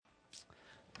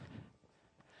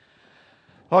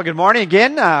Well, good morning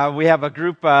again. We have a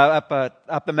group up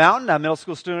the mountain, middle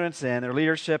school students and their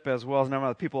leadership, as well as a number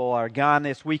of people are gone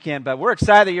this weekend. But we're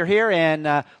excited that you're here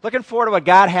and looking forward to what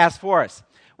God has for us.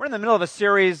 We're in the middle of a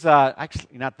series,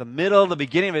 actually not the middle, the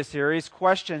beginning of a series,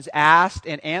 questions asked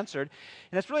and answered.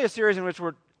 And it's really a series in which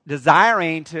we're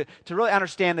desiring to really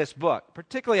understand this book,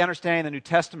 particularly understanding the New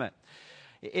Testament.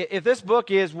 If this book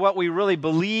is what we really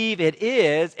believe it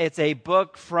is, it's a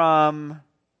book from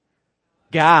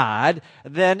God,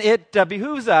 then it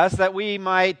behooves us that we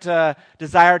might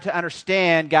desire to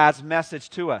understand God's message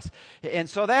to us. And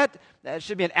so that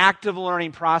should be an active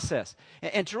learning process.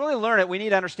 And to really learn it, we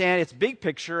need to understand its big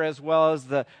picture as well as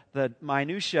the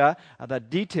minutia, the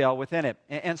detail within it.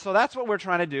 And so that's what we're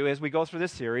trying to do as we go through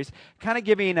this series, kind of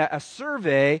giving a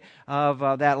survey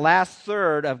of that last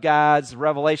third of God's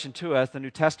revelation to us, the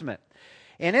New Testament.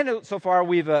 And in it, so far,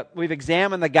 we've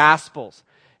examined the Gospels.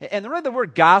 And really the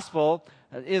word gospel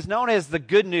is known as the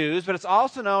good news, but it's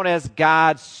also known as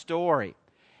God's story.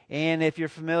 And if you're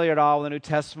familiar at all with the New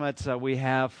Testament, we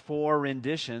have 4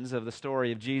 renditions of the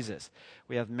story of Jesus.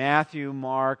 We have Matthew,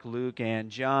 Mark, Luke, and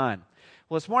John.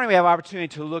 Well, this morning we have an opportunity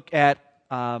to look at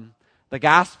the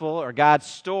gospel or God's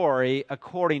story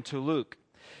according to Luke.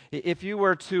 If you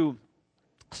were to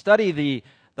study the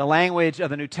language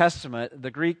of the New Testament,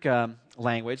 the Greek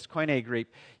language, Koine Greek,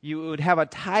 you would have a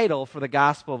title for the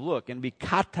Gospel of Luke, and it'd be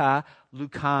Kata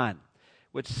Lukan,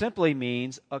 which simply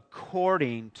means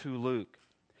according to Luke.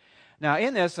 Now,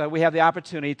 in this, we have the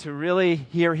opportunity to really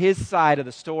hear his side of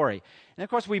the story. And, of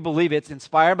course, we believe it's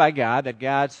inspired by God, that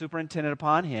God superintended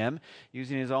upon him,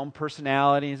 using his own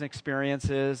personalities,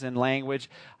 experiences, and language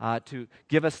to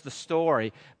give us the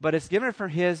story. But it's given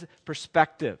from his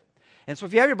perspective. And so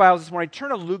if you have your Bibles this morning, turn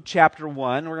to Luke chapter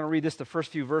 1. We're going to read this, the first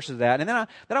few verses of that. And then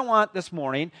I want this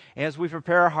morning, as we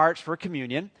prepare our hearts for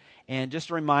communion, and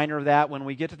just a reminder of that, when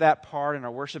we get to that part in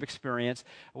our worship experience,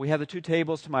 we have the 2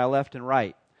 tables to my left and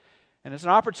right. And it's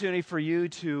an opportunity for you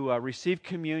to receive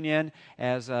communion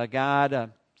as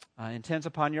God intends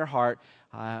upon your heart.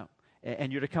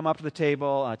 And you're to come up to the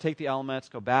table, take the elements,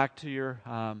 go back to your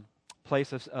place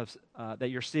that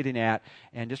you're sitting at,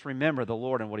 and just remember the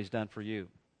Lord and what he's done for you.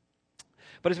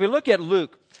 But as we look at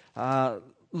Luke,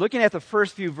 looking at the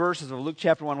first few verses of Luke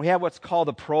chapter 1, we have what's called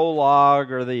the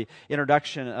prologue or the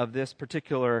introduction of this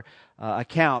particular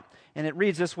account. And it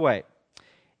reads this way: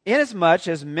 "Inasmuch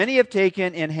as many have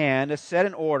taken in hand to set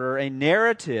in order a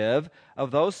narrative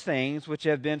of those things which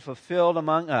have been fulfilled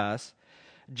among us,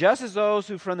 just as those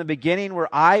who from the beginning were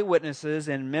eyewitnesses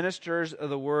and ministers of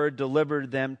the word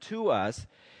delivered them to us,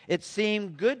 it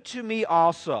seemed good to me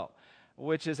also,"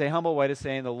 which is a humble way to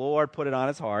saying the Lord put it on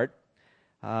his heart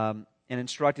and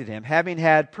instructed him, "having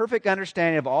had perfect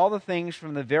understanding of all the things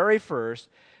from the very first,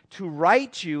 to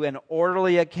write you an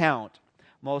orderly account,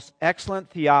 most excellent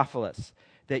Theophilus,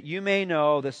 that you may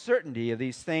know the certainty of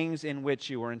these things in which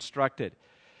you were instructed."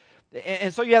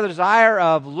 And so you have the desire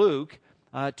of Luke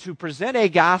to present a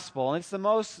gospel, and it's the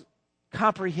most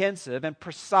comprehensive and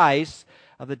precise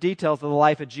of the details of the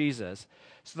life of Jesus,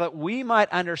 so that we might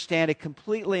understand it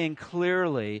completely and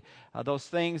clearly, those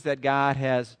things that God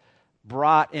has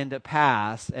brought into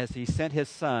pass as he sent his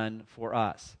Son for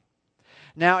us.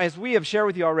 Now, as we have shared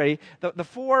with you already, the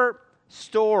 4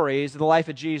 stories of the life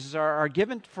of Jesus are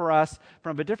given for us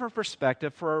from a different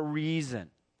perspective for a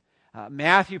reason.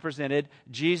 Matthew presented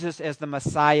Jesus as the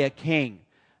Messiah King.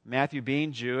 Matthew,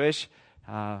 being Jewish,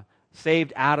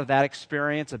 saved out of that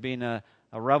experience of being a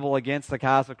rebel against the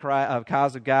cause of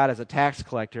God as a tax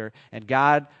collector, and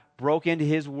God broke into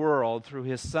his world through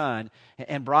his Son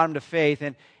and brought him to faith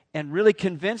and really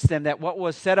convinced them that what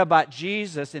was said about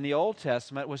Jesus in the Old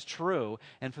Testament was true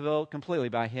and fulfilled completely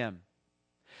by him.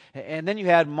 And then you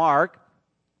had Mark,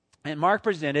 and Mark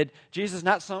presented Jesus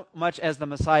not so much as the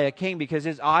Messiah King because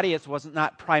his audience was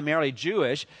not primarily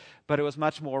Jewish, but it was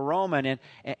much more Roman,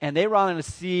 and they wanted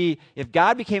to see, if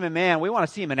God became a man, we want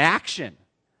to see him in action.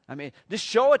 I mean, just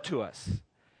show it to us.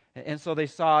 And so they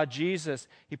saw Jesus,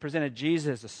 he presented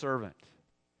Jesus as a servant,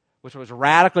 which was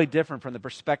radically different from the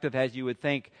perspective as you would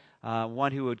think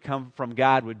one who would come from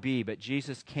God would be. But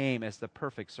Jesus came as the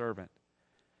perfect servant.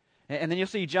 And then you'll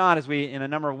see John, as we in a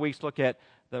number of weeks look at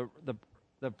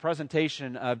the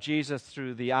presentation of Jesus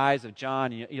through the eyes of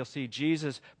John, you'll see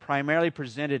Jesus primarily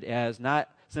presented as not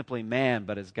simply man,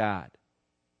 but as God.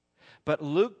 But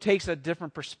Luke takes a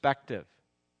different perspective.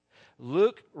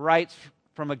 Luke writes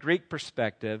from a Greek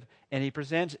perspective, and he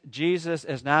presents Jesus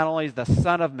as not only the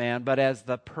Son of Man, but as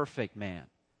the perfect man.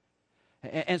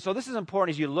 And so this is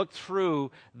important as you look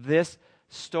through this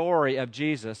story of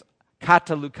Jesus.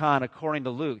 katalukan, according to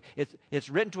Luke. It's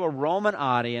written to a Roman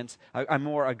audience,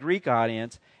 a Greek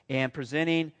audience, and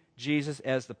presenting Jesus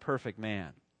as the perfect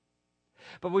man.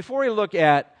 But before we look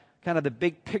at kind of the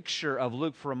big picture of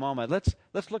Luke for a moment,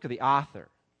 let's look at the author.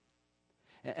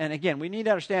 And again, we need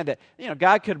to understand that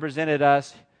God could have presented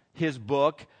us his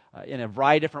book in a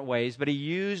variety of different ways, but he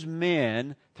used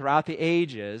men throughout the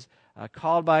ages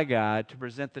called by God to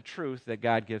present the truth that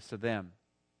God gives to them.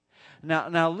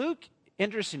 Now Luke,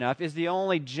 interesting enough, is the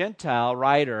only Gentile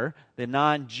writer, the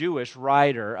non-Jewish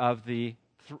writer of the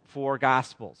four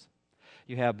Gospels.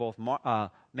 You have both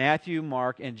Matthew,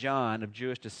 Mark, and John of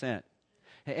Jewish descent.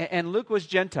 And Luke was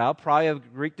Gentile, probably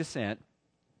of Greek descent.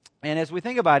 And as we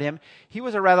think about him, he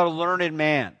was a rather learned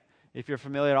man. If you're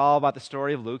familiar at all about the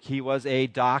story of Luke, he was a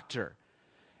doctor.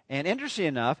 And interesting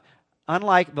enough,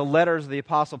 unlike the letters of the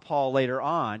Apostle Paul later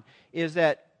on, is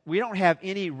that we don't have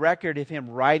any record of him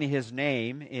writing his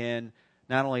name in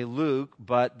not only Luke,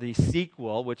 but the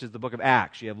sequel, which is the book of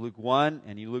Acts. You have Luke 1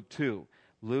 and Luke 2.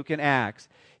 Luke and Acts,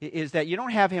 is that you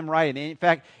don't have him writing. In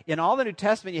fact, in all the New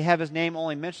Testament, you have his name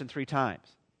only mentioned 3 times.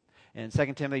 In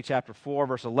 2 Timothy chapter 4,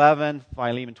 verse 11,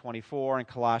 Philemon 24, and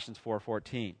Colossians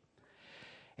 4:14.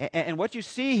 And what you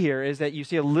see here is that you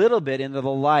see a little bit into the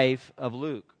life of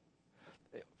Luke.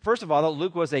 First of all,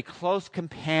 Luke was a close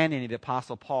companion of the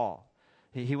Apostle Paul.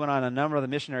 He went on a number of the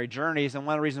missionary journeys, and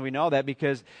one of the reasons we know that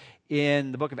because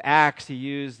in the book of Acts, he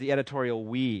used the editorial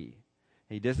we.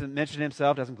 He doesn't mention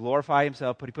himself, doesn't glorify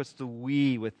himself, but he puts the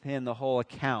we within the whole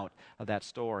account of that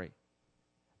story,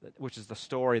 which is the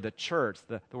story of the church,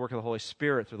 the work of the Holy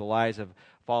Spirit through the lives of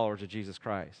followers of Jesus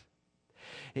Christ.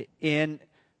 In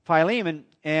Philemon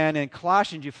and in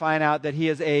Colossians, you find out that he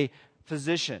is a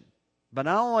physician. But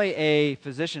not only a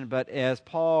physician, but as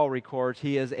Paul records,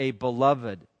 he is a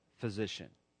beloved physician.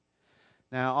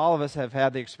 Now, all of us have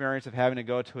had the experience of having to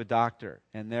go to a doctor,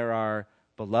 and there are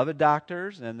beloved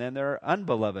doctors, and then there are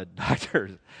unbeloved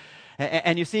doctors.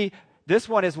 And you see, this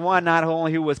one is one not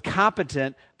only who was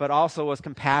competent, but also was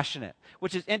compassionate,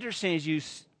 which is interesting as you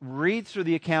read through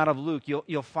the account of Luke.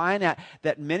 You'll find out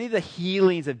that many of the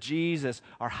healings of Jesus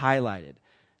are highlighted.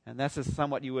 And that's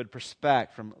somewhat you would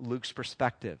expect from Luke's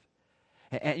perspective.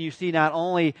 And you see, not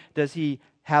only does he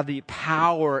have the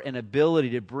power and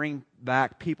ability to bring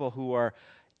back people who are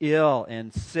ill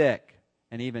and sick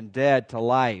and even dead to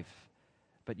life,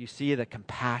 but you see the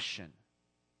compassion.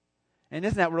 And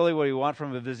isn't that really what we want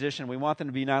from a physician? We want them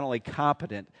to be not only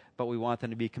competent, but we want them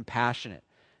to be compassionate.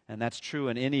 And that's true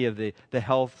in any of the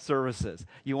health services.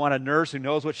 You want a nurse who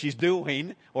knows what she's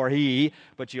doing, or he,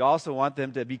 but you also want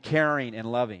them to be caring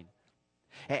and loving.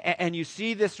 And you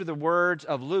see this through the words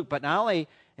of Luke, but not only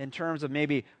in terms of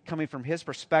maybe coming from his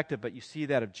perspective, but you see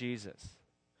that of Jesus.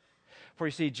 For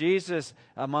you see, Jesus,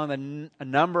 among a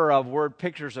number of word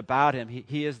pictures about him,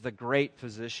 he is the great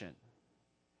physician.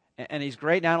 And he's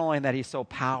great not only in that he's so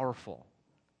powerful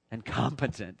and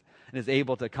competent and is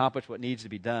able to accomplish what needs to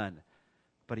be done,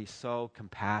 but he's so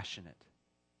compassionate.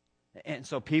 And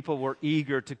so people were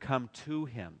eager to come to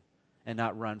him and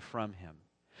not run from him,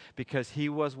 because he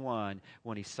was one,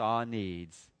 when he saw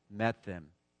needs, met them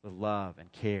with love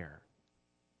and care.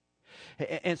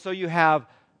 And so you have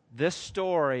this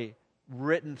story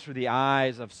written through the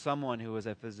eyes of someone who was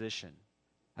a physician,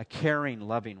 a caring,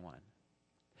 loving one.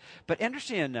 But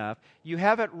interesting enough, you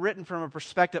have it written from a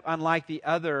perspective unlike the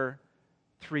other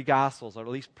 3 Gospels, or at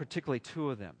least particularly 2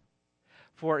 of them.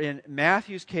 For in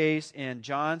Matthew's case and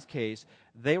John's case,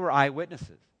 they were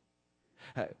eyewitnesses.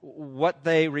 What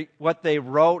they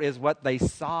wrote is what they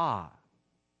saw,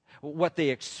 what they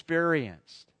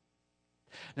experienced.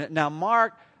 Now,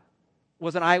 Mark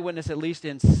was an eyewitness, at least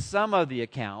in some of the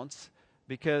accounts,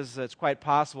 because it's quite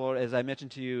possible, as I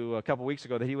mentioned to you a couple weeks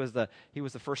ago, that he was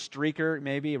the first streaker,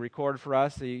 maybe, recorded for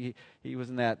us. He was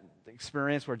in that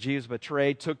experience where Jesus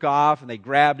betrayed, took off, and they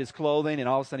grabbed his clothing, and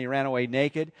all of a sudden he ran away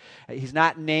naked. He's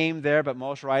not named there, but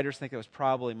most writers think it was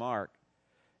probably Mark.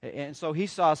 And so he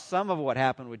saw some of what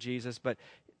happened with Jesus, but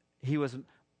he was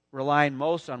relying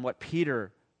most on what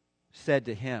Peter said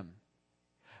to him.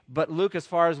 But Luke, as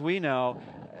far as we know,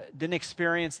 didn't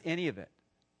experience any of it.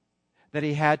 That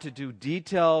he had to do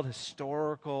detailed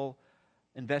historical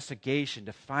investigation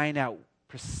to find out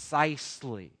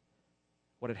precisely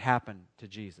what had happened to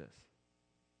Jesus.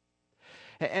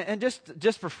 And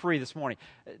just for free this morning,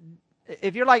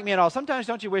 if you're like me at all, sometimes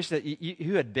don't you wish that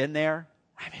you had been there?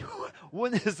 I mean,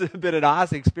 wouldn't this have been an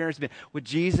awesome experience with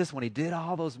Jesus when he did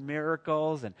all those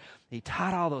miracles and he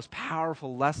taught all those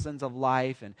powerful lessons of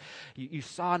life, and you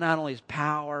saw not only his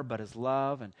power but his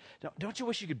love, and don't you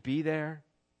wish you could be there?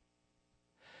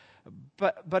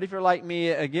 But if you're like me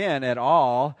again at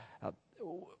all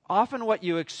often what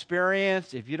you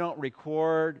experience, if you don't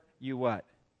record, you what?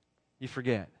 You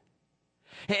forget.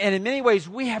 And in many ways,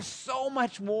 we have so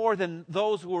much more than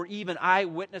those who are even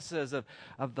eyewitnesses of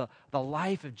the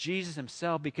life of Jesus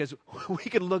himself, because we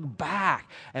can look back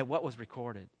at what was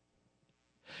recorded.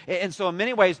 And so in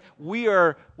many ways, we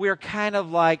are kind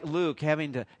of like Luke,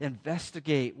 having to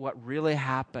investigate what really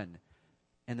happened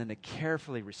and then to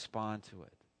carefully respond to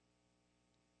it.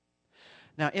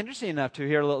 Now, interesting enough to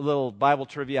hear a little Bible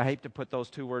trivia. I hate to put those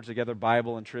two words together,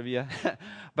 Bible and trivia,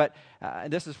 but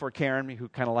this is for Karen, who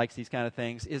kind of likes these kind of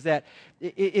things, is that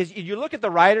you look at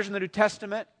the writers in the New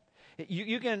Testament,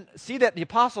 you can see that the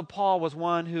Apostle Paul was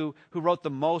one who wrote the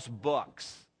most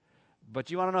books. But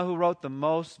you want to know who wrote the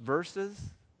most verses?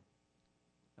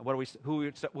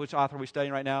 Which author are we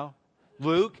studying right now?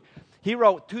 Luke. He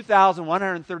wrote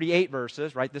 2,138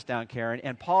 verses. Write this down, Karen.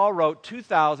 And Paul wrote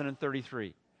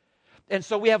 2,033. And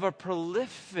so we have a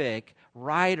prolific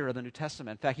writer of the New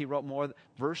Testament. In fact, he wrote more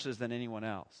verses than anyone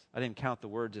else. I didn't count the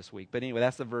words this week, but anyway,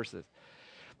 that's the verses.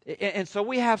 And so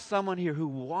we have someone here who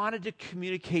wanted to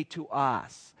communicate to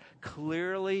us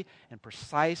clearly and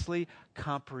precisely,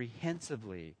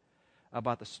 comprehensively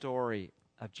about the story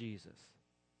of Jesus.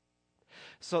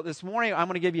 So this morning, I'm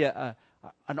going to give you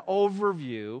an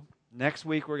overview. Next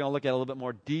week, we're going to look at a little bit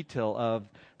more detail of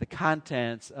the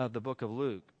contents of the book of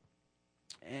Luke.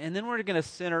 And then we're going to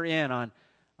center in on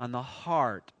the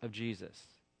heart of Jesus.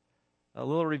 A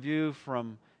little review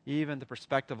from even the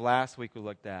perspective last week we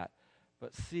looked at.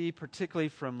 But see, particularly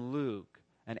from Luke,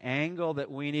 an angle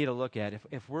that we need to look at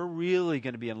if we're really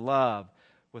going to be in love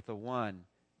with the one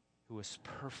who is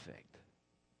perfect.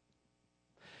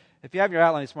 If you have your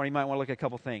outline this morning, you might want to look at a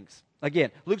couple things.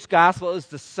 Again, Luke's gospel is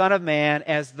the Son of Man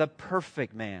as the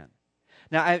perfect man.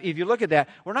 Now, if you look at that,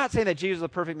 we're not saying that Jesus was a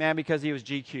perfect man because he was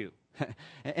GQ.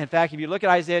 In fact, if you look at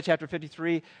Isaiah chapter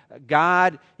 53,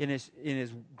 God, in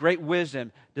his great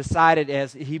wisdom, decided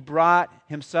as he brought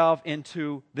himself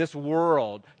into this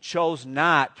world, chose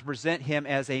not to present him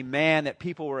as a man that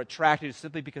people were attracted to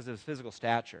simply because of his physical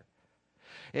stature.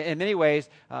 In many ways,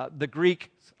 the Greeks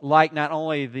liked not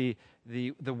only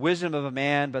the wisdom of a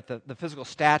man, but the physical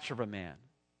stature of a man.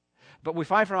 But we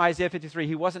find from Isaiah 53,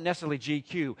 he wasn't necessarily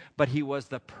GQ, but he was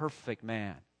the perfect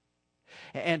man.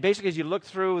 And basically, as you look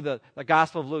through the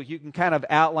Gospel of Luke, you can kind of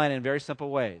outline it in very simple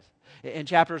ways. In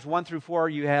chapters 1 through 4,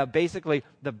 you have basically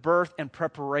the birth and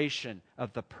preparation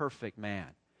of the perfect man.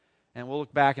 And we'll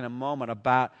look back in a moment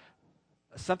about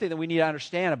something that we need to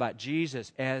understand about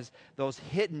Jesus as those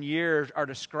hidden years are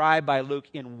described by Luke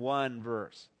in one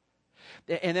verse.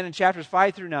 And then in chapters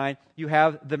 5 through 9, you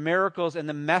have the miracles and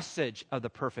the message of the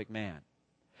perfect man.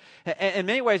 In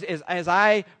many ways, as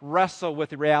I wrestle with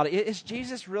the reality, is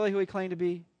Jesus really who he claimed to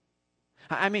be?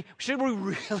 I mean, should we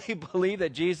really believe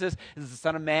that Jesus is the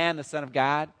Son of Man, the Son of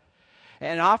God?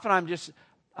 And often I'm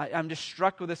just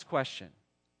struck with this question.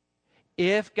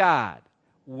 If God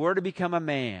were to become a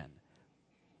man,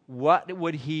 what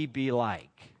would he be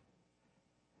like?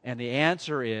 And the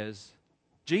answer is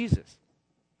Jesus.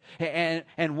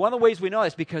 And one of the ways we know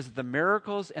this is because of the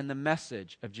miracles and the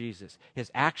message of Jesus, his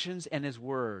actions and his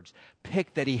words,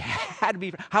 pick that he had to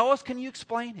be. How else can you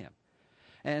explain him?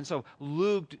 And so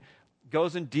Luke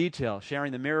goes in detail,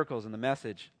 sharing the miracles and the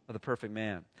message of the perfect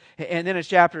man. And then in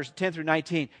chapters 10 through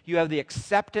 19, you have the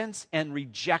acceptance and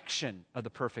rejection of the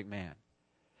perfect man.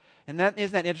 And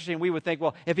isn't that interesting? We would think,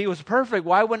 well, if he was perfect,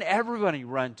 why wouldn't everybody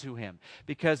run to him?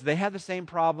 Because they have the same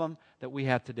problem that we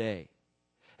have today,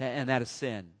 and that is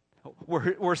sin.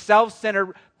 We're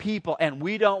self-centered people, and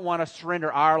we don't want to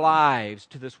surrender our lives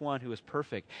to this one who is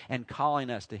perfect and calling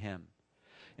us to him.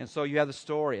 And so you have the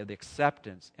story of the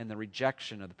acceptance and the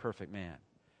rejection of the perfect man.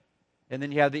 And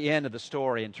then you have the end of the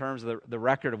story in terms of the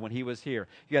record of when he was here.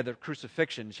 You have the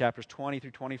crucifixion in chapters 20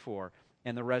 through 24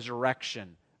 and the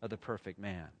resurrection of the perfect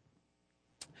man.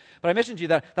 But I mentioned to you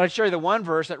that I'd show you the one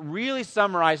verse that really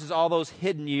summarizes all those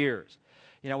hidden years.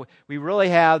 You know, we really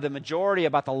have the majority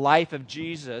about the life of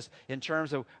Jesus in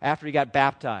terms of after he got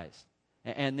baptized.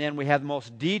 And then we have the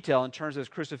most detail in terms of his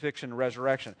crucifixion and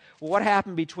resurrection. Well, what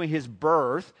happened between his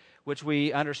birth, which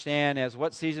we understand as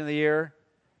what season of the year?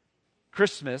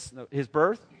 Christmas, his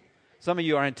birth. Some of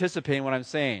you are anticipating what I'm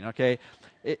saying, okay?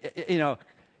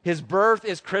 His birth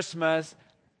is Christmas,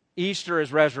 Easter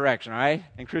is resurrection, all right?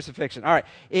 And crucifixion. All right.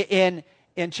 In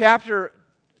chapter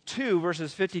 2,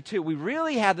 verses 52, we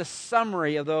really have the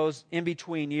summary of those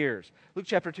in-between years. Luke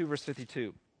chapter 2, verse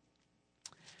 52.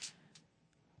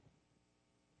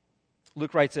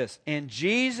 Luke writes this, "And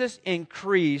Jesus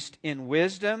increased in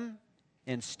wisdom,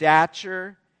 in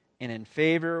stature, and in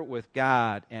favor with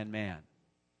God and man."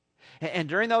 And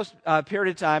during those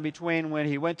period of time between when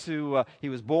he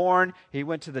was born, he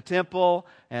went to the temple,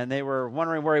 and they were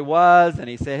wondering where he was, and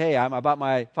he said, hey, I'm about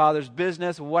my Father's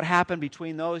business. What happened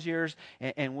between those years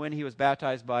and when he was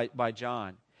baptized by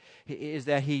John is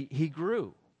that he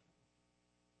grew.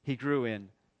 He grew in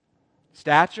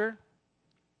stature,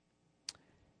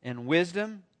 in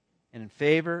wisdom, and in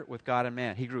favor with God and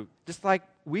man. He grew just like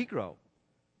we grow,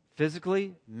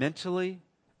 physically, mentally,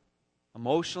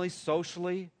 emotionally,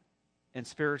 socially, and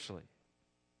spiritually.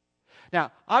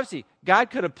 Now, obviously, God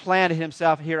could have planted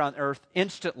himself here on earth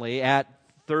instantly at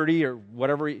 30 or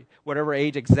whatever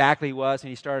age exactly he was when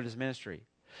he started his ministry.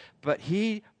 But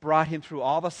he brought him through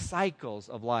all the cycles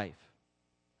of life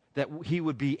that he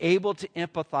would be able to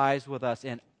empathize with us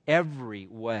in every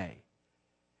way.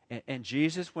 And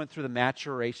Jesus went through the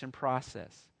maturation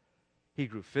process. He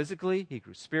grew physically, he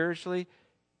grew spiritually,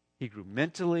 he grew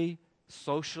mentally,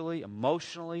 socially,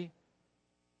 emotionally.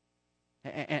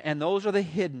 And those are the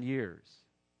hidden years.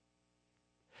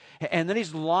 And then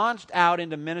he's launched out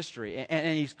into ministry,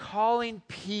 and he's calling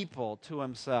people to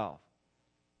himself.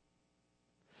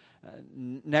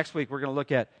 Next week, we're going to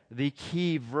look at the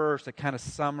key verse that kind of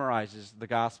summarizes the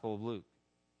Gospel of Luke.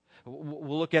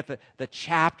 We'll look at the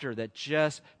chapter that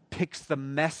just picks the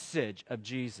message of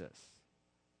Jesus.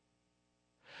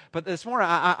 But this morning,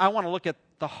 I want to look at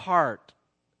the heart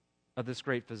of this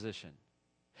great physician.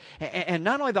 And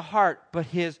not only the heart, but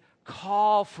his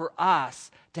call for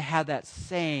us to have that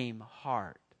same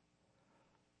heart.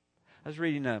 I was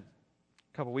reading a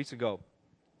couple weeks ago,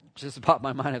 just popped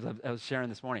my mind as I was sharing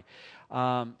this morning,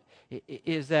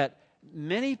 is that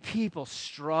many people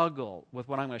struggle with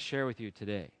what I'm going to share with you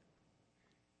today.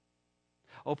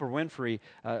 Oprah Winfrey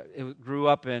grew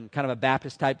up in kind of a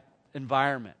Baptist-type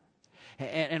environment.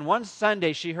 And one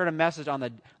Sunday, she heard a message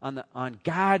on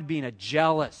God being a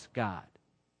jealous God.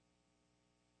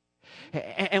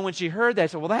 And when she heard that,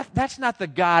 she said, well, that's not the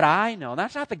God I know.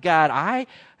 That's not the God I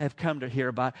have come to hear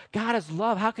about. God is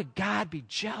love. How could God be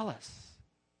jealous?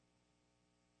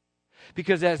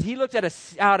 Because as he looked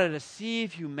out at a sea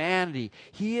of humanity,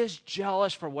 he is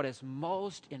jealous for what is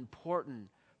most important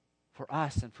for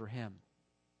us and for him.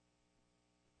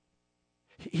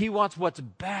 He wants what's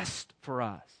best for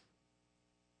us.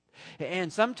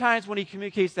 And sometimes when he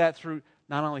communicates that through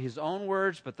not only his own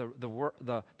words, but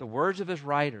the words of his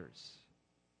writers,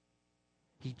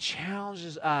 he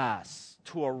challenges us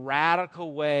to a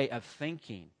radical way of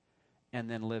thinking and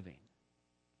then living.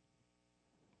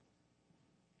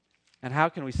 And how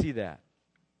can we see that?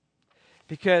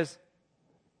 Because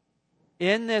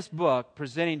in this book,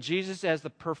 presenting Jesus as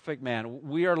the perfect man,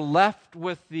 we are left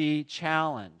with the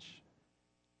challenge.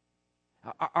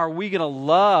 Are we going to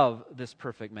love this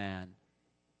perfect man,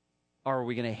 or are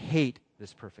we going to hate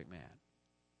this perfect man?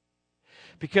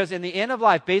 Because in the end of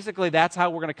life, basically, that's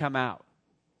how we're going to come out.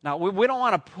 Now, we don't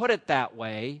want to put it that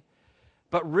way,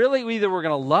 but really, either we're going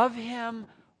to love him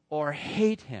or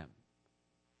hate him.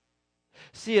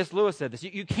 C.S. Lewis said this.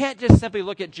 You can't just simply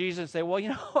look at Jesus and say,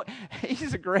 well,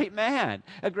 he's a great man,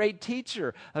 a great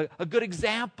teacher, a good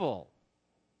example.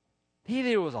 He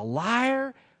either was a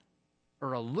liar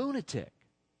or a lunatic.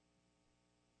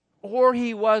 Or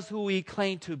he was who he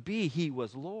claimed to be. He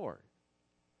was Lord.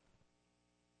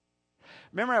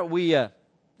 Remember at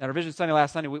our Vision Sunday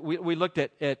last Sunday, we looked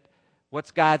at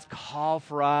what's God's call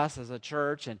for us as a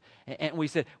church, and we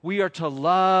said we are to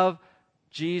love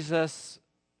Jesus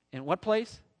in what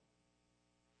place?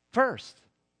 First.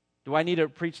 Do I need to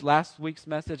preach last week's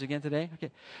message again today? Okay.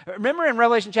 Remember in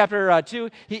Revelation chapter 2,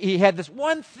 he had this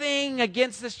one thing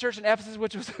against this church in Ephesus,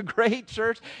 which was a great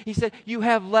church. He said, you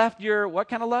have left your, what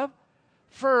kind of love?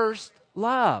 First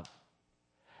love.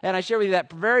 And I share with you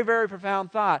that very, very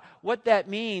profound thought. What that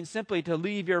means, simply to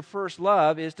leave your first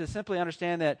love, is to simply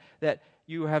understand that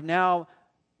you have now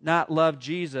not loved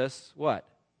Jesus, what?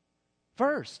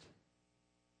 First.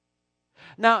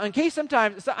 Now, in case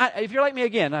sometimes, if you're like me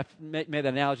again, I've made that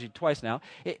analogy twice now,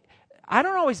 I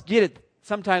don't always get it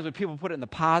sometimes when people put it in the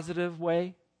positive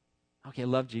way. Okay,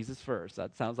 love Jesus first.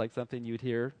 That sounds like something you'd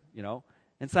hear,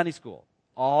 in Sunday school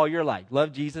all your life.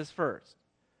 Love Jesus first.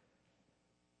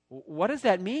 What does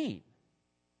that mean?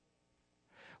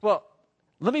 Well,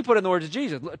 let me put it in the words of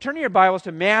Jesus. Turn your Bibles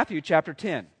to Matthew chapter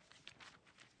 10.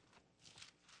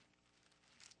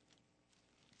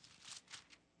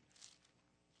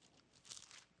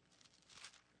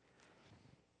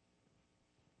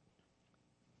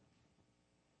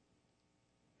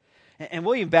 And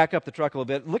we'll even back up the truck a little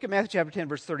bit. Look at Matthew chapter 10,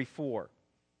 verse 34.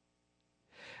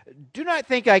 Do not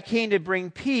think I came to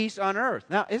bring peace on earth.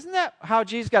 Now, isn't that how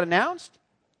Jesus got announced?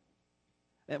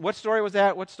 And what story was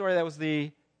that? What story? That was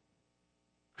the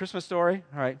Christmas story?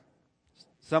 All right.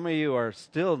 Some of you are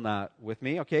still not with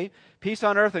me, okay? Peace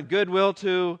on earth and goodwill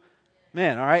to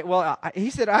men, all right? Well, he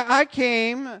said, I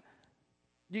came,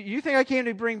 you think I came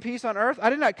to bring peace on earth? I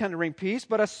did not come to bring peace,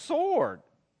 but a sword.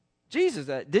 Jesus,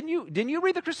 didn't you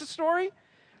read the Christmas story?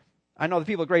 I know the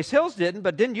people of Grace Hills didn't,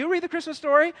 but didn't you read the Christmas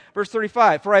story? Verse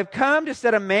 35, for I've come to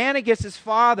set a man against his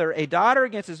father, a daughter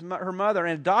against her mother,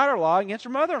 and a daughter-in-law against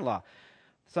her mother-in-law.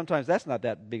 Sometimes that's not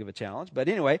that big of a challenge, but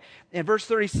anyway, in verse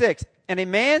 36, and a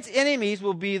man's enemies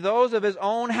will be those of his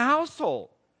own household.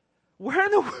 Where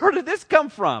in the world did this come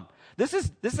from? This is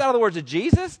out of the words of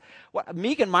Jesus? What,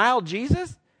 meek and mild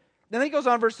Jesus? Then he goes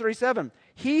on, verse 37,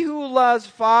 he who loves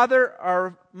father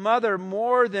or mother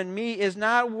more than me is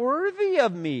not worthy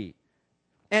of me.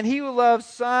 And he who loves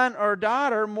son or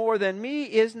daughter more than me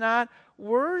is not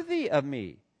worthy of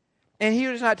me. And he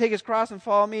who does not take his cross and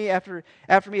follow me after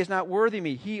me is not worthy of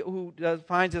me. He who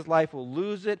finds his life will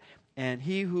lose it, and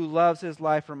he who loves his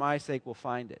life for my sake will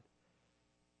find it.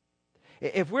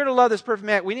 If we're to love this perfect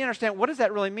man, we need to understand, what does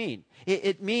that really mean?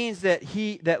 It means that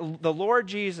the Lord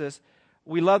Jesus,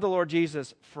 we love the Lord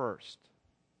Jesus first.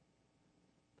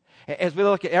 As we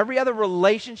look at every other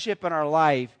relationship in our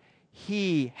life,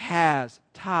 he has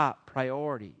top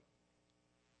priority.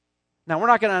 Now, we're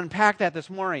not going to unpack that this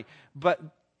morning, but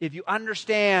if you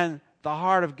understand the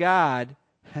heart of God,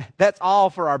 that's all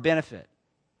for our benefit.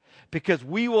 Because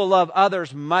we will love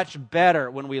others much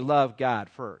better when we love God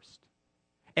first.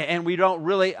 And we don't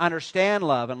really understand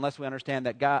love unless we understand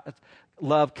that God's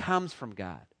love comes from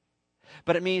God.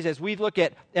 But it means as we look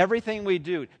at everything we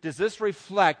do, does this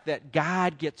reflect that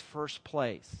God gets first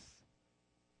place?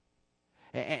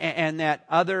 And that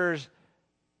others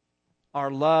are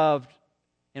loved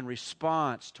in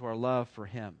response to our love for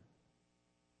Him.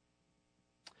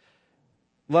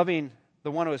 Loving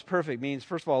the one who is perfect means,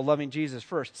 first of all, loving Jesus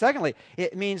first. Secondly,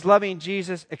 it means loving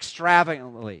Jesus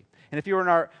extravagantly. And if you were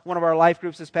in one of our life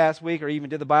groups this past week, or even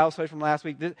did the Bible study from last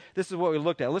week, this is what we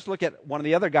looked at. Let's look at one of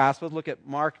the other Gospels. Look at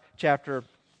Mark chapter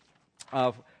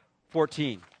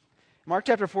 14. Mark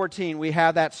chapter 14, we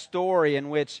have that story in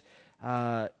which,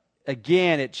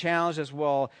 again, it challenges,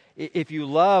 well, if you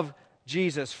love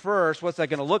Jesus first, what's that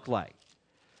going to look like?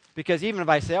 Because even if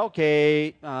I say,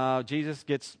 okay, Jesus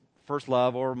gets first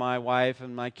love over my wife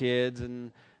and my kids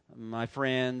and my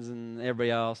friends and everybody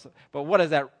else. But what does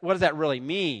that really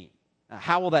mean?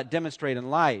 How will that demonstrate in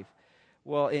life?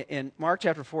 Well, in Mark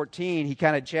chapter 14, he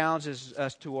kind of challenges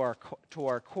us to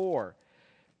our core.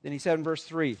 Then he said in verse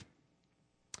 3,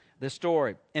 this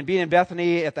story, and being in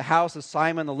Bethany at the house of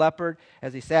Simon the leper,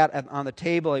 as he sat on the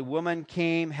table, a woman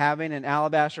came having an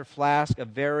alabaster flask of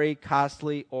very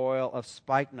costly oil of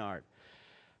spikenard.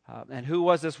 And who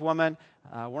was this woman?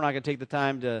 We're not going to take the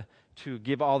time to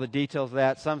give all the details of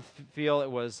that. Some feel it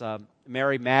was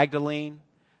Mary Magdalene.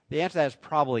 The answer to that is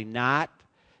probably not.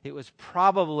 It was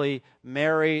probably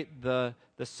Mary, the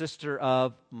sister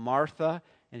of Martha.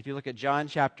 And if you look at John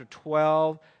chapter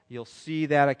 12, you'll see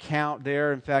that account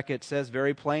there. In fact, it says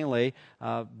very plainly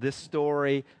this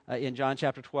story in John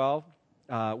chapter 12,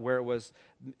 where it was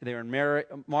they were in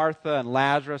Martha and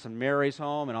Lazarus and Mary's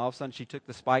home, and all of a sudden she took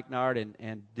the spikenard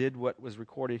and did what was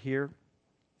recorded here.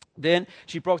 Then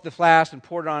she broke the flask and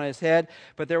poured it on his head.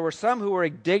 But there were some who were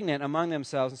indignant among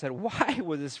themselves and said, why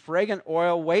was this fragrant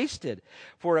oil wasted?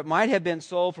 For it might have been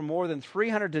sold for more than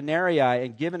 300 denarii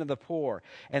and given to the poor.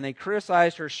 And they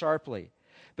criticized her sharply.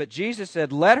 But Jesus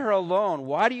said, let her alone.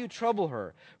 Why do you trouble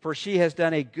her? For she has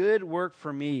done a good work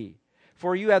for me.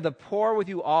 For you have the poor with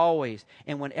you always,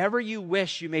 and whenever you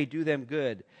wish you may do them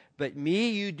good. But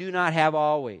me you do not have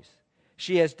always.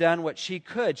 She has done what she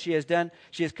could. She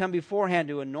has come beforehand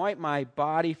to anoint my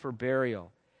body for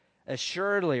burial.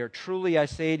 Assuredly or truly I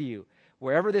say to you,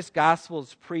 wherever this gospel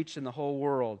is preached in the whole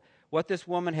world, what this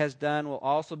woman has done will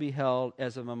also be held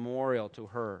as a memorial to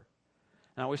her.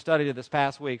 Now, we studied it this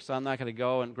past week, so I'm not going to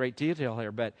go in great detail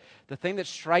here, but the thing that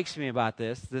strikes me about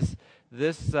this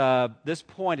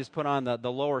point is put on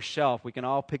the lower shelf. We can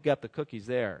all pick up the cookies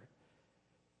there.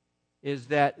 Is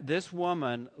that this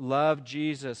woman loved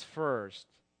Jesus first,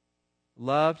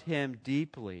 loved him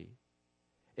deeply,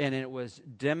 and it was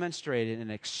demonstrated in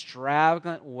an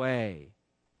extravagant way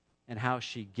in how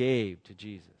she gave to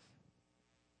Jesus.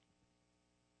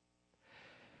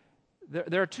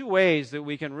 There are two ways that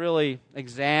we can really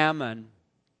examine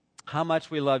how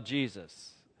much we love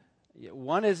Jesus.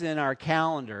 One is in our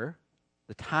calendar,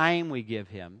 the time we give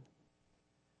him.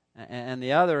 And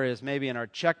the other is maybe in our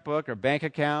checkbook or bank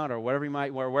account or whatever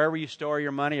wherever you store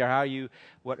your money or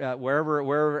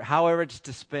however it's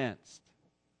dispensed.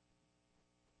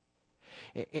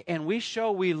 And we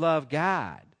show we love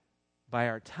God by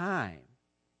our time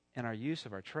and our use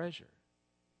of our treasure.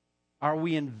 Are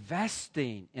we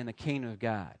investing in the kingdom of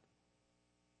God?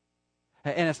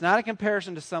 And it's not a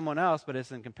comparison to someone else, but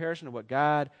it's in comparison to what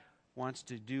God wants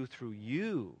to do through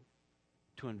you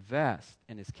to invest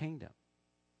in His kingdom.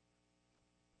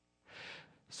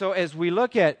 So as we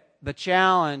look at the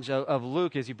challenge of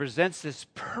Luke as he presents this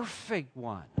perfect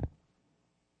one,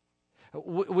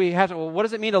 we have to, well, what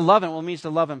does it mean to love Him? Well, it means to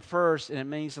love Him first, and it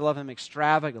means to love Him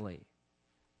extravagantly.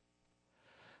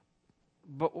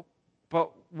 But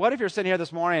what if you're sitting here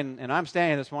this morning, and I'm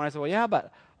standing here this morning, I say, well, yeah,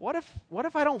 but what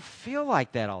if I don't feel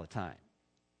like that all the time?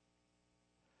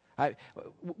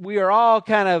 We are all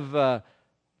kind of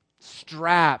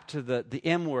strapped to the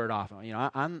inward often. You know,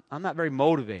 I'm not very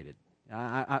motivated.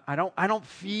 I don't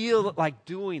feel like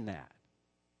doing that.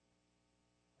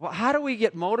 Well, how do we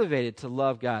get motivated to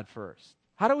love God first?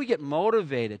 How do we get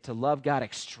motivated to love God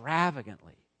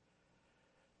extravagantly?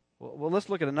 Well, let's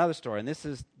look at another story, and this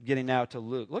is getting now to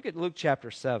Luke. Look at Luke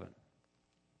chapter 7.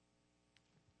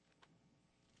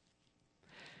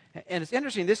 And it's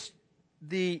interesting,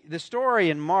 the story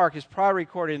in Mark is probably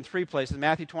recorded in three places: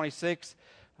 Matthew 26,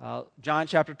 John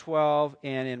chapter 12,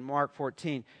 and in Mark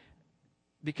 14.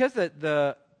 Because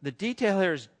the detail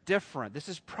here is different, this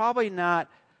is probably not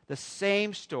the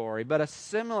same story, but a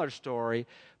similar story,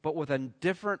 but with a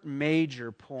different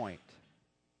major point.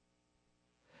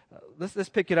 Let's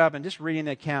pick it up and just reading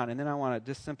the account, and then I want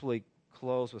to just simply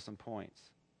close with some points.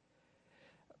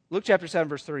 Luke chapter 7,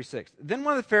 verse 36. Then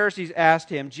one of the Pharisees asked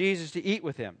him, Jesus, to eat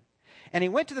with him. And he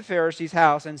went to the Pharisee's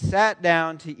house and sat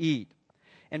down to eat.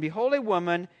 And behold, a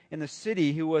woman in the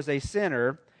city who was a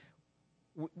sinner,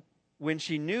 when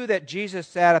she knew that Jesus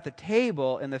sat at the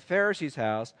table in the Pharisee's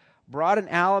house, brought an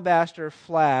alabaster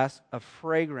flask of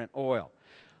fragrant oil.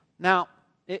 Now,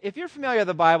 if you're familiar with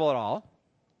the Bible at all,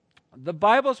 the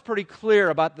Bible is pretty clear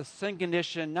about the sin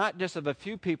condition, not just of a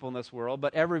few people in this world,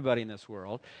 but everybody in this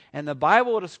world. And the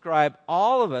Bible will describe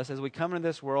all of us as we come into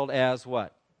this world as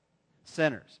what?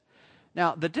 Sinners.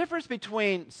 Now, the difference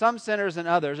between some sinners and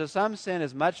others is some sin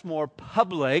is much more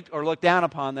public or looked down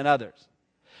upon than others.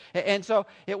 And so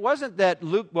it wasn't that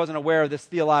Luke wasn't aware of this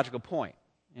theological point.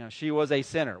 You know, she was a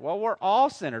sinner. Well, we're all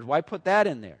sinners. Why put that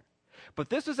in there? But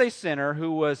this is a sinner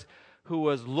who was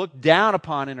looked down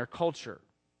upon in her culture.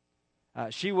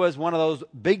 She was one of those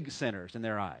big sinners in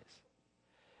their eyes.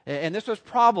 And this was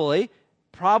probably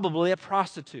a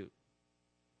prostitute.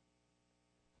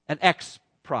 An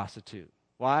ex-prostitute.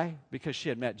 Why? Because she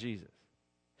had met Jesus.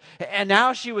 And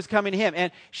now she was coming to him.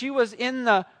 And she was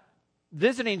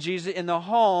visiting Jesus in the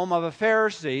home of a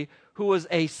Pharisee who was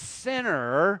a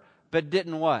sinner, but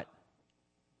didn't what?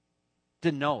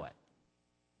 Didn't know it.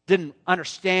 Didn't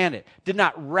understand it. Did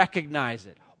not recognize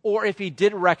it. Or if he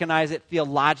did recognize it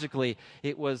theologically,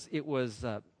 it was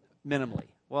minimally.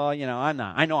 Well, you know,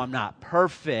 I know I'm not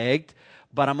perfect,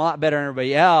 but I'm a lot better than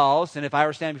everybody else. And if I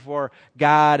were standing before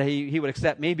God, he would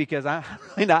accept me because I'm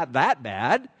really not that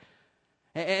bad.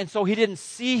 And so he didn't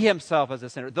see himself as a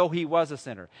sinner, though he was a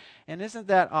sinner. And isn't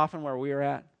that often where we are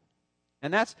at?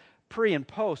 And that's pre and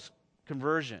post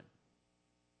conversion.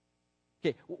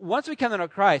 Okay, once we come to know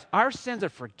Christ, our sins are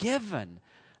forgiven,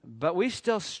 but we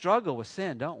still struggle with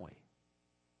sin, don't we?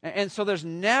 And so there's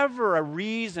never a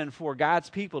reason for God's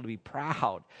people to be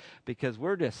proud, because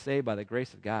we're just saved by the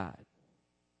grace of God.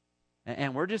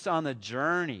 And we're just on the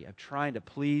journey of trying to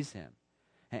please Him.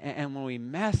 And when we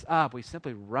mess up, we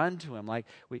simply run to Him like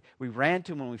we ran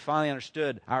to Him when we finally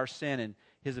understood our sin and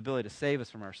His ability to save us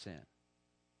from our sin.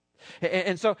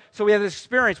 And so we have this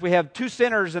experience. We have two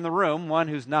sinners in the room, one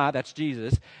who's not, that's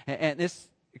Jesus. And this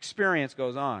experience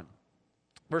goes on.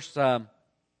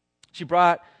 She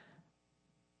brought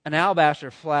an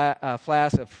alabaster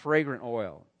flask of fragrant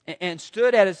oil and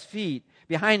stood at His feet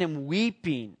behind Him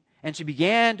weeping. And she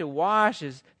began to wash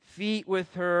His feet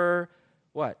with her,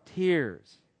 what?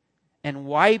 Tears. And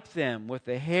wipe them with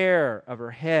the hair of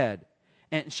her head.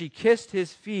 And she kissed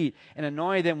His feet and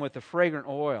anointed them with the fragrant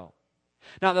oil.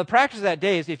 Now, the practice of that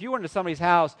day is if you went into somebody's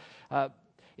house,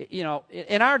 you know,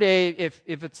 in our day, if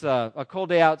it's a cold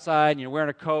day outside and you're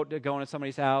wearing a coat to go into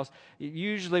somebody's house,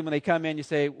 usually when they come in, you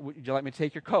say, would you like me to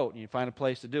take your coat? And you find a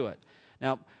place to do it.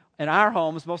 Now, in our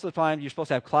homes, most of the time, you're supposed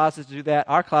to have closets to do that.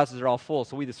 Our closets are all full,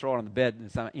 so we just throw it on the bed,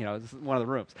 and you know, this is one of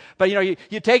the rooms. But, you know,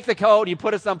 you take the coat, you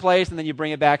put it someplace, and then you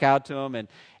bring it back out to them. And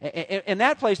in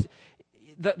that place,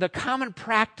 the common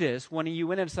practice when you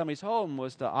went into somebody's home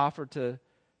was to offer to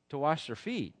wash their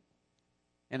feet.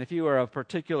 And if you were a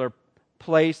particular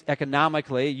place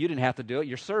economically, you didn't have to do it.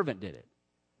 Your servant did it.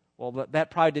 Well,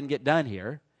 that probably didn't get done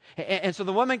here. And so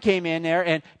the woman came in there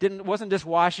and wasn't just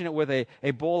washing it with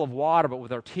a bowl of water, but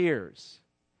with her tears.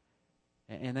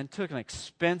 and then took an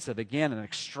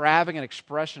extravagant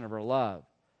expression of her love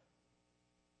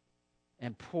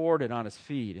and poured it on his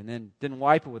feet, and then didn't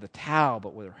wipe it with a towel,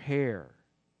 but with her hair.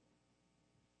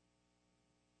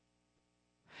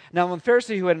 Now, when the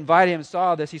Pharisee who had invited him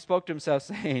saw this, he spoke to himself,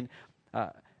 saying,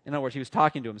 in other words, he was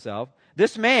talking to himself,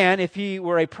 "This man, if he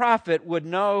were a prophet, would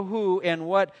know who and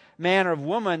what manner of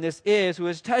woman this is who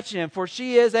is touching him, for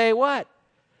she is a" what?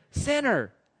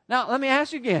 Sinner. Now, let me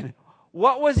ask you again.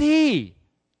 What was he?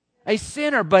 A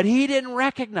sinner, but he didn't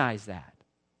recognize that.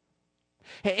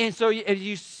 And so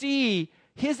you see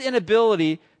his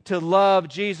inability to love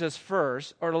Jesus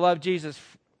first, or to love Jesus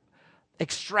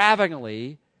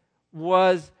extravagantly,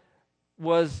 was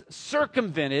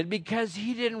circumvented because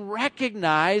he didn't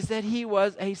recognize that he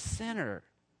was a sinner.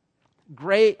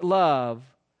 Great love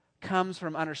comes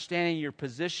from understanding your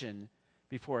position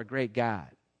before a great God.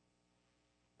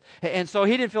 And so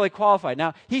he didn't feel like qualified.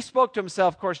 Now, he spoke to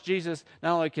himself. Of course, Jesus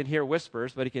not only can hear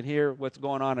whispers, but he can hear what's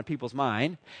going on in people's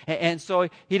mind. And so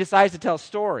he decides to tell a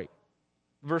story.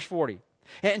 Verse 40.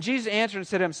 And Jesus answered and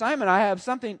said to him, "Simon, I have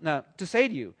something to say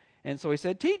to you." And so he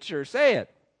said, "Teacher, say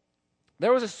it."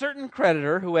 "There was a certain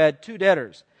creditor who had two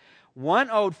debtors. One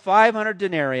owed 500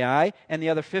 denarii and the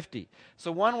other 50. So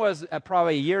one was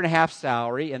probably a year and a half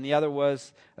salary, and the other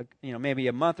was maybe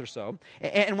a month or so.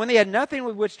 And when they had nothing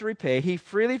with which to repay, he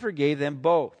freely forgave them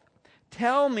both.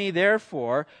 Tell me,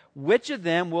 therefore, which of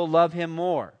them will love him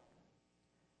more?"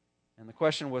 And the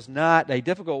question was not a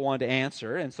difficult one to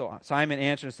answer. And so Simon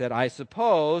answered and said, "I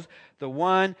suppose the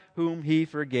one whom he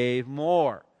forgave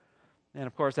more." And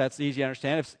of course, that's easy to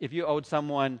understand. If you owed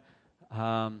someone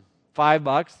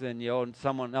 $5, then you owed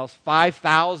someone else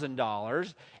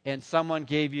 $5,000, and someone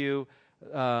gave you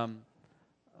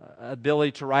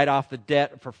ability to write off the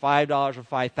debt for $5 or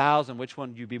 $5,000, which one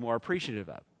would you be more appreciative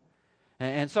of?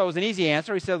 And so it was an easy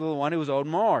answer. He said, "The one who was owed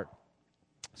more."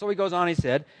 So he goes on, he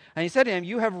said to him,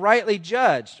 "You have rightly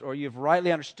judged," or "you've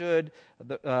rightly understood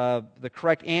the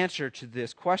correct answer to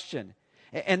this question."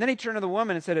 And then he turned to the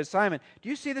woman and said to Simon, "Do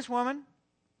you see this woman?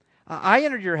 I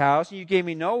entered your house, and you gave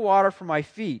me no water for my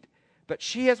feet, but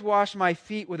she has washed my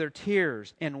feet with her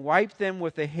tears and wiped them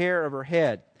with the hair of her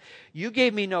head. You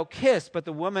gave me no kiss, but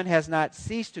the woman has not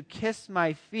ceased to kiss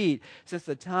my feet since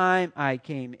the time I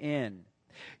came in.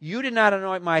 You did not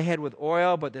anoint my head with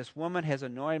oil, but this woman has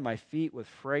anointed my feet with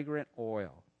fragrant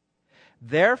oil.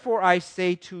 Therefore I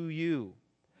say to you,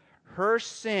 her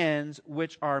sins,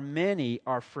 which are many,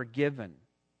 are forgiven,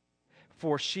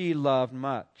 for she loved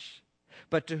much.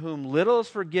 But to whom little is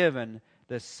forgiven,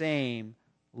 the same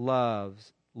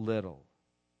loves little."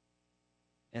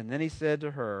 And then he said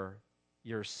to her,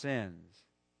 "Your sins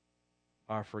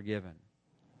are forgiven."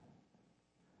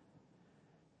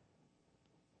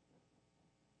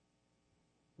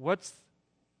 What's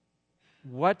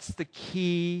the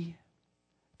key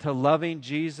to loving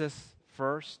Jesus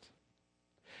first?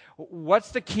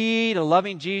 What's the key to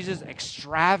loving Jesus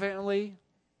extravagantly?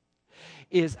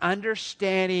 Is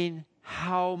understanding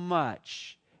how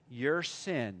much your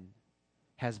sin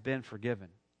has been forgiven.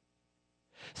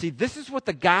 See, this is what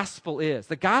the gospel is.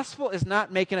 The gospel is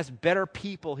not making us better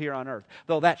people here on earth,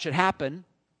 though that should happen.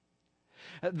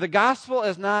 The gospel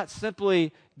is not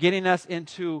simply getting us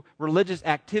into religious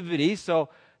activities so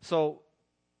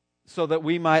that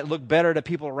we might look better to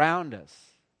people around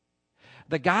us.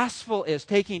 The gospel is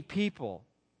taking people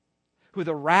who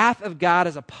the wrath of God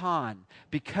is upon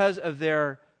because of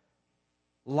their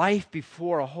life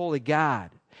before a holy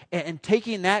God, and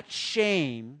taking that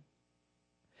shame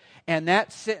and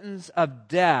that sentence of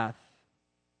death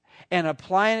and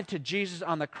applying it to Jesus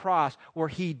on the cross, where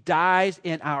he dies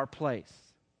in our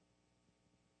place.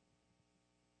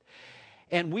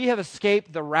 And we have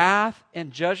escaped the wrath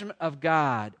and judgment of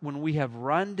God when we have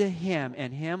run to him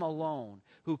and him alone,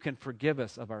 who can forgive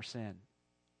us of our sin.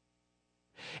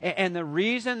 And the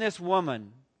reason this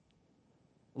woman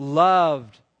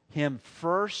loved him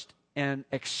first and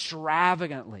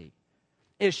extravagantly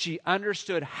is she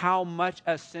understood how much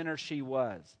a sinner she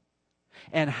was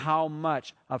and how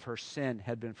much of her sin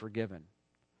had been forgiven.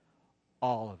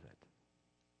 All of it.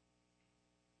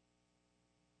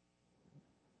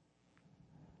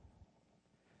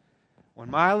 When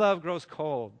my love grows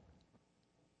cold,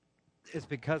 it's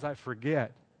because I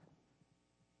forget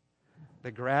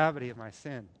the gravity of my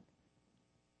sin.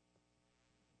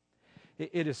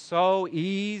 It is so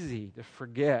easy to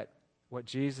forget what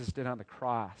Jesus did on the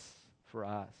cross for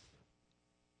us.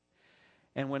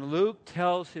 And when Luke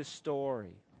tells his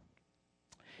story,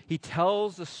 he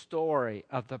tells the story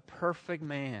of the perfect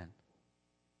man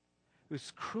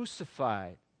who's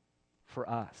crucified for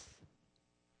us.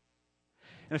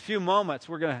 In a few moments,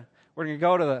 we're going we're going to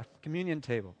go to the communion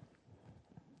table,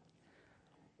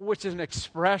 which is an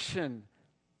expression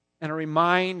and a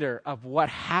reminder of what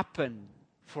happened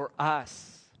for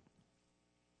us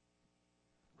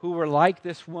who were like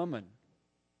this woman,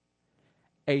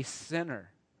 a sinner,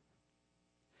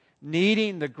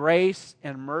 needing the grace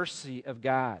and mercy of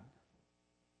God.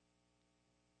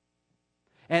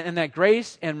 And that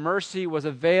grace and mercy was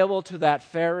available to that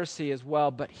Pharisee as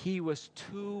well, but he was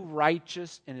too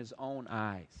righteous in his own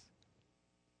eyes,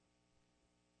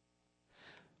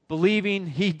 believing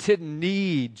he didn't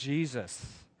need Jesus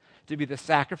to be the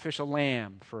sacrificial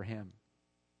lamb for him.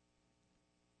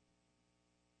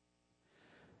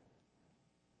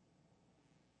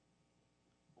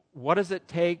 What does it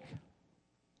take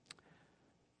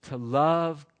to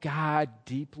love God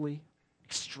deeply,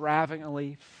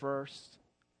 extravagantly first?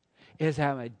 Is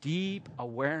having a deep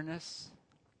awareness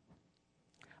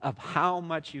of how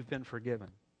much you've been forgiven.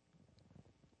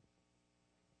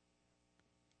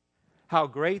 How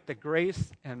great the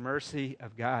grace and mercy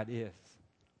of God is.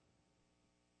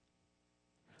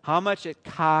 How much it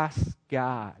costs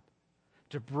God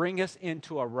to bring us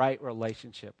into a right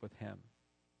relationship with Him.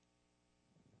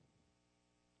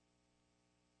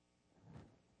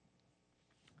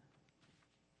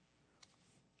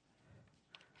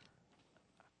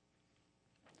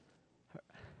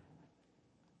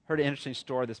 Heard an interesting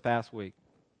story this past week.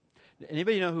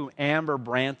 Anybody know who Amber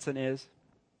Branson is?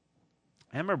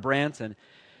 Amber Branson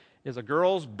is a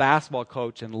girls' basketball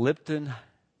coach in Lipton,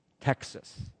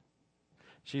 Texas.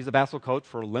 She's a basketball coach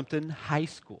for Lipton High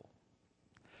School.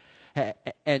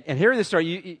 And hearing this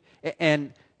story,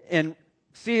 and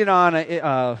seeing it on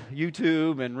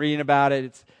YouTube and reading about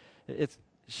it,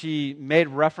 she made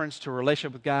reference to a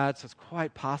relationship with God, so it's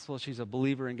quite possible she's a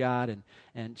believer in God,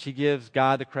 and she gives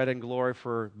God the credit and glory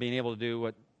for being able to do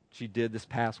what she did this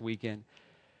past weekend.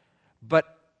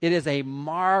 But it is a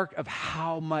mark of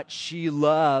how much she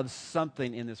loves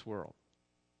something in this world.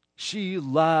 She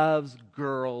loves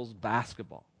girls'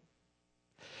 basketball.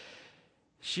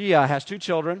 She has 2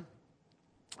 children,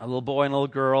 a little boy and a little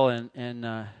girl,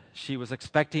 and she was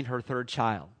expecting her 3rd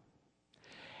child.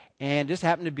 And it just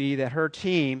happened to be that her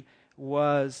team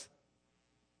was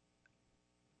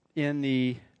in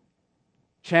the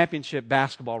championship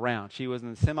basketball round. She was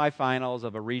in the semifinals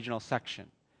of a regional section.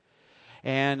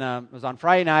 And it was on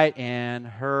Friday night, and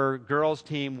her girls'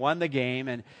 team won the game,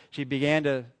 and she began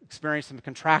to experience some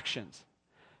contractions.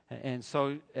 And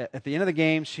so at the end of the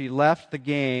game, she left the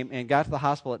game and got to the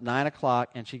hospital at 9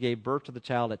 o'clock, and she gave birth to the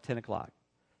child at 10 o'clock.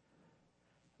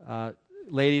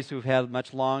 Ladies who've had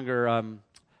much longer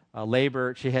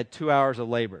labor, she had 2 hours of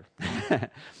labor.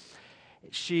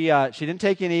 She didn't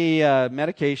take any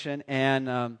medication,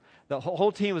 and the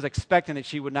whole team was expecting that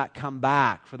she would not come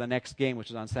back for the next game, which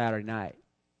was on Saturday night.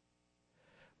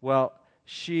 Well,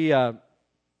 she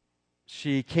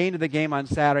came to the game on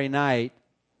Saturday night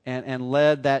and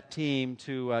led that team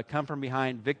to come from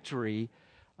behind victory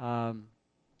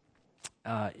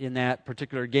in that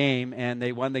particular game, and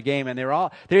they won the game. And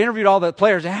they interviewed all the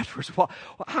players afterwards. Well,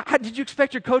 how did you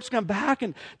expect your coach to come back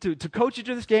and to coach you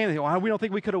through this game? And they go, we don't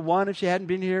think we could have won if she hadn't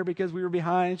been here because we were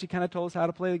behind. And she kind of told us how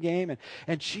to play the game,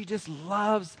 and she just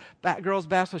loves girls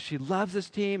basketball. She loves this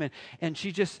team, and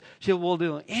she will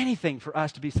do anything for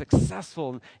us to be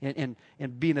successful and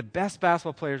being the best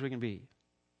basketball players we can be.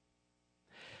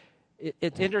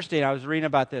 It's interesting. I was reading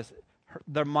about this.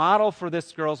 The model for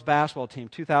this girls' basketball team,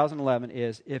 2011,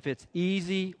 is if it's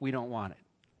easy, we don't want it.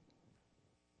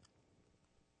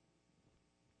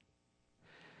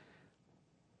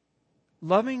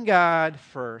 Loving God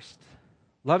first,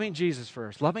 loving Jesus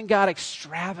first, loving God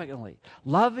extravagantly,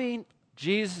 loving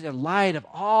Jesus in light of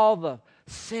all the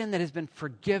sin that has been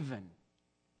forgiven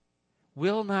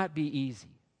will not be easy.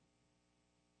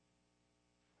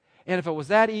 And if it was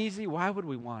that easy, why would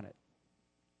we want it?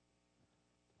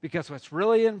 Because what's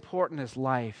really important is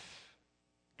life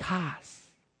costs.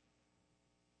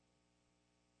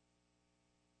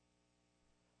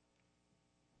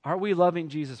 Are we loving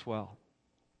Jesus well?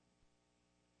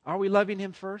 Are we loving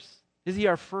Him first? Is He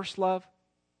our first love?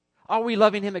 Are we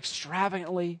loving Him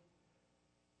extravagantly?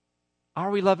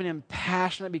 Are we loving Him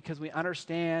passionately because we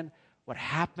understand what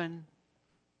happened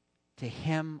to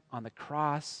Him on the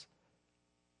cross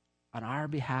on our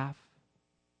behalf?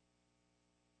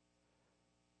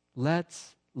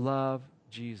 Let's love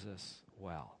Jesus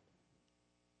well.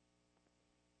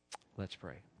 Let's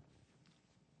pray.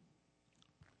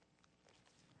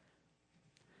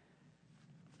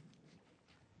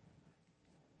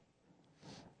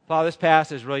 Father, this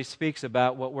passage really speaks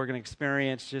about what we're going to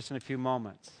experience just in a few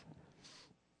moments.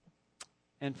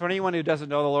 And for anyone who doesn't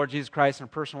know the Lord Jesus Christ in a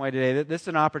personal way today, this is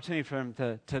an opportunity for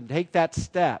them to take that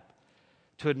step,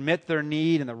 to admit their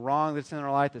need and the wrong that's in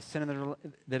their life, the sin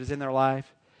that is in their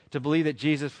life, to believe that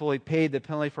Jesus fully paid the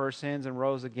penalty for our sins and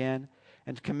rose again,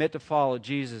 and to commit to follow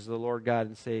Jesus, the Lord God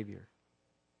and Savior.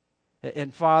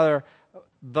 And Father,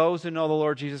 those who know the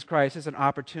Lord Jesus Christ, it's an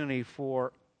opportunity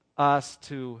for us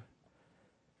to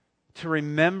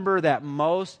remember that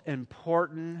most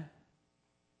important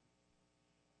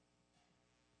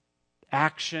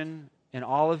action in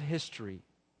all of history,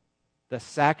 the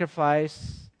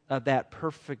sacrifice of that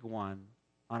perfect one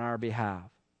on our behalf.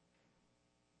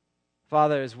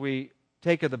 Father, as we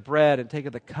take of the bread and take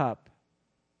of the cup,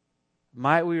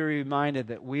 might we be reminded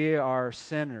that we are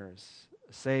sinners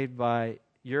saved by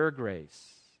your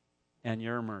grace and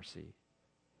your mercy.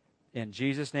 In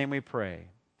Jesus' name we pray.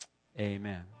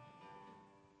 Amen.